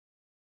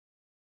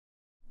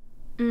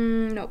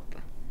Nope.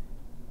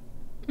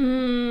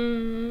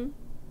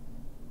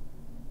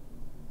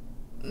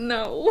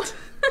 No.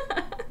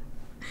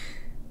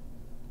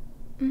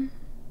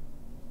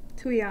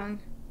 Too young.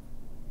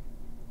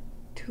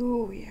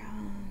 Too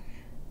young.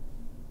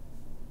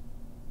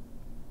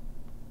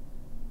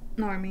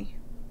 Normie.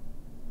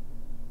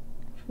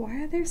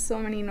 Why are there so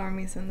many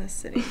normies in this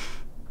city?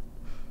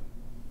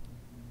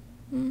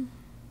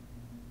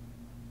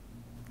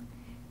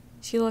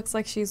 She looks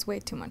like she's way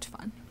too much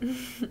fun.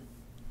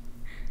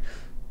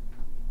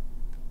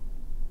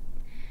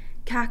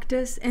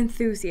 Cactus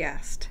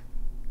enthusiast.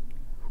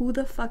 Who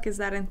the fuck is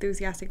that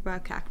enthusiastic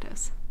about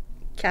cactus?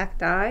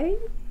 Cacti?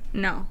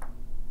 No.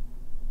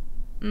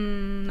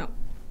 No.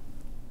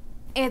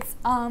 It's,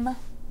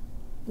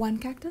 one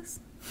cactus?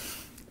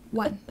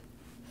 One.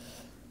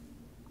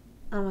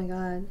 Oh my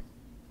god.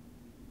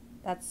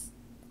 That's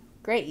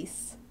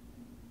Grace.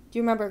 Do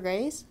you remember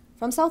Grace?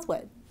 From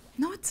Southwood.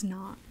 No, it's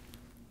not.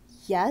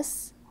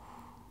 Yes.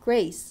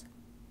 Grace.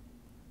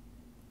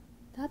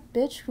 That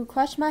bitch who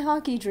crushed my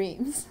hockey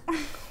dreams.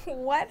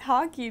 What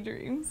hockey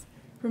dreams?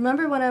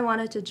 Remember when I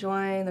wanted to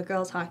join the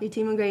girls' hockey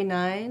team in grade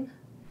 9?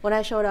 When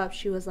I showed up,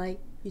 she was like,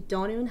 "You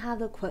don't even have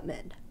the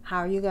equipment. How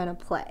are you gonna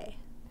play?"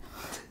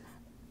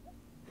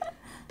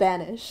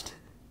 Banished.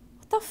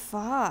 What the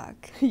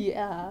fuck?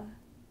 Yeah.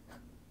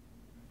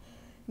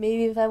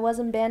 Maybe if I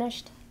wasn't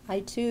banished,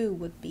 I too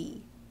would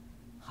be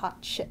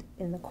hot shit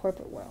in the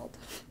corporate world.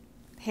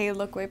 Hey,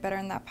 look way better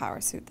in that power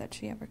suit than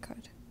she ever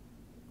could.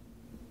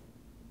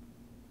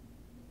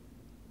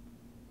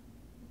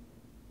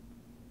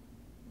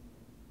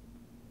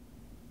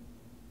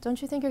 Don't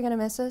you think you're gonna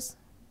miss us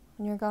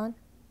when you're gone?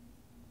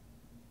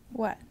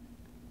 What?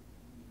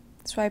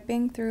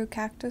 Swiping through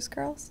cactus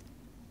girls?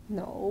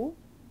 No.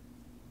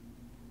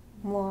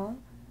 Moi.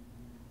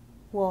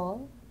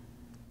 Wall.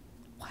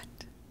 What?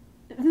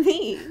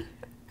 Me.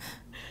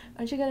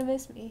 Aren't you gonna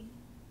miss me?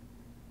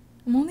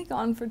 I'm only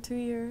gone for 2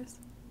 years.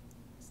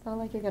 It's not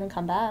like you're gonna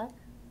come back.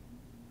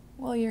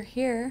 Well, you're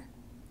here,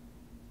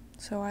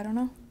 so I don't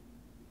know.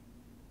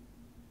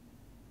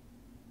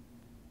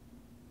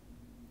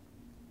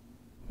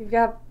 You've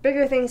got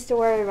bigger things to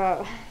worry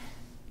about.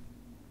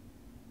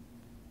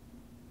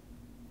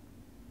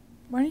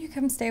 Why don't you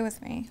come stay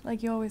with me,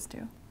 like you always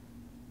do?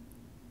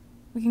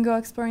 We can go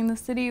exploring the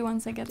city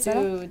once I get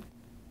settled. Dude,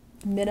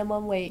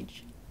 minimum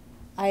wage.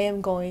 I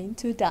am going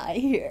to die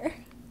here.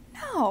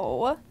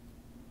 No.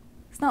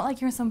 It's not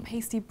like you're some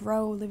pasty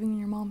bro living in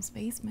your mom's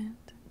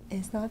basement.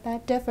 It's not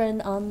that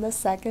different on the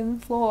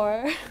second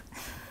floor.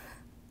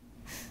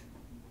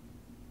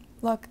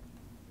 Look,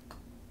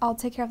 I'll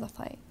take care of the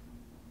flight.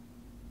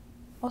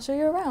 I'll show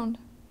you around.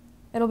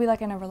 It'll be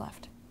like I never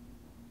left.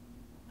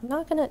 I'm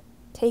not gonna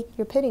take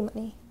your pity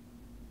money.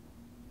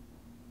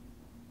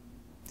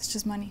 It's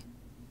just money.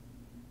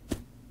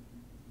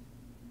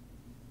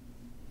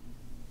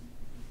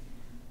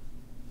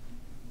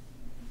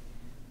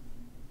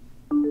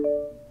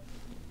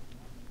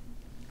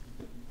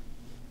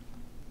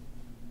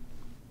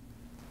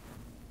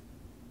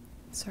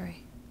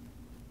 Sorry.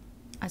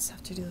 I just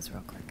have to do this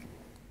real quick.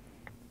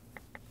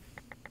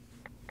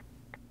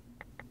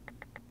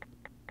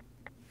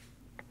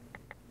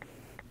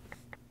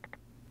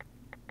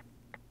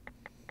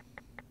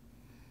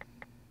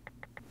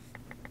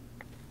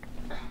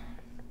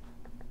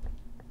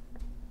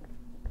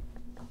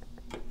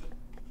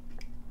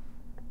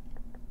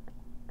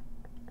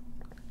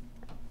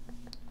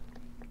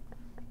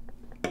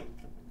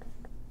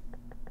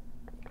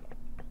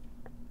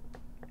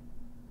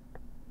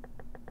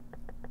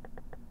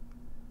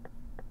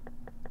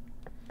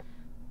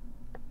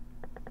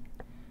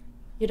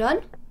 You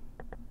done?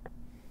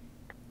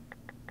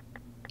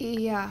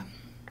 Yeah.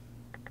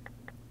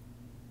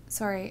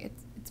 Sorry,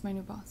 it's my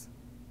new boss.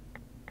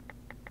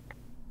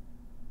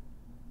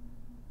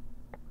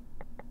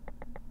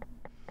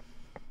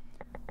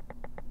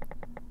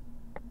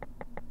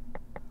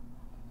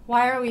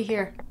 Why are we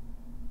here?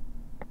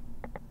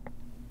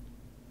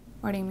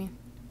 What do you mean?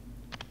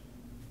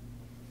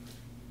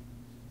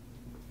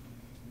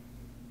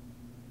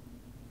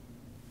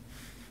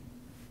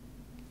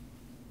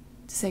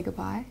 To say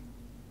goodbye?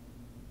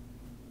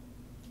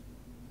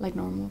 Like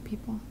normal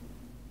people?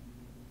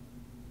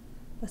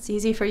 That's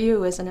easy for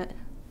you, isn't it?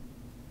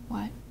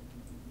 What?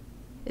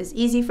 It's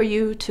easy for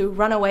you to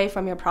run away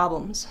from your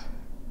problems,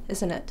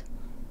 isn't it?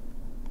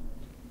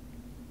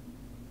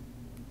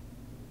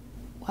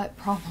 What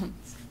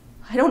problems?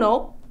 I don't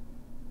know.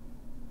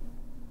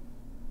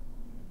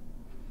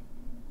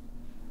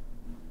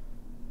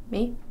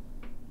 Me?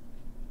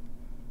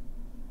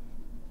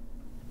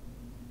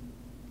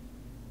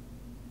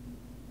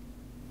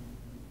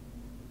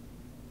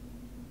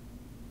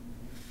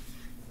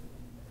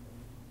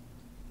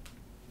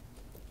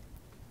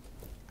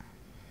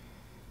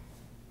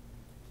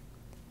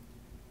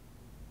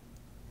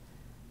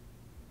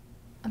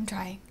 I'm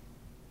trying.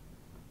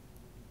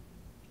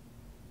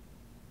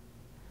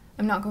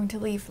 I'm not going to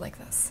leave like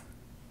this.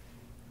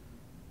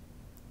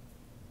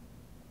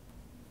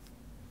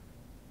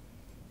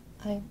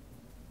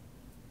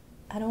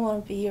 I don't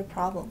want to be your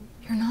problem.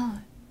 You're not.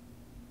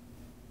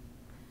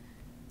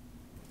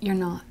 You're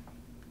not.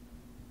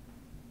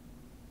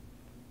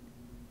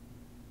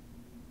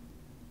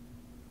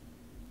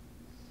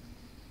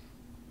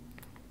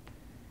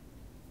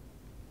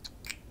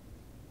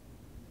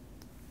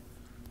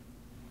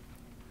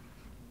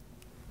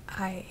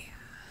 I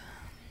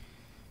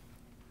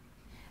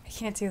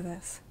can't do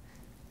this.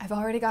 I've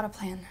already got a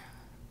plan.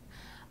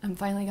 I'm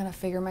finally gonna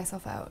figure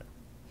myself out.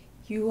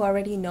 You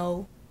already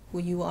know who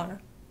you are.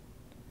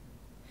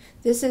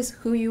 This is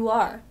who you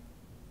are.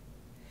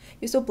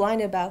 You're so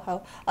blinded about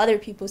how other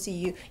people see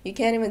you, you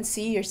can't even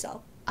see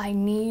yourself. I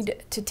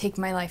need to take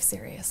my life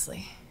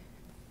seriously.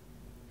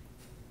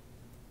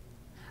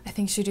 I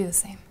think you should do the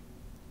same.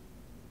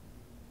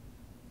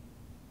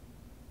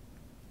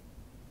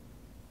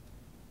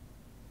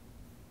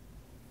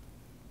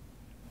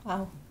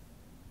 Wow.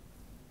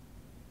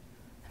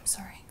 I'm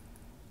sorry.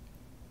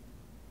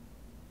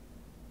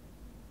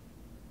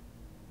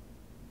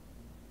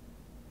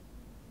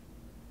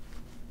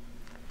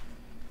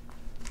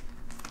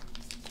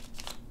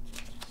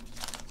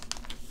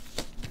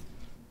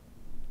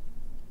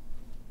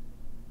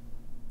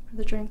 For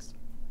the drinks.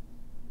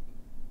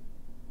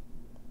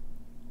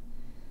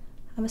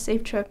 Have a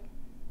safe trip,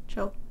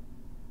 Jo.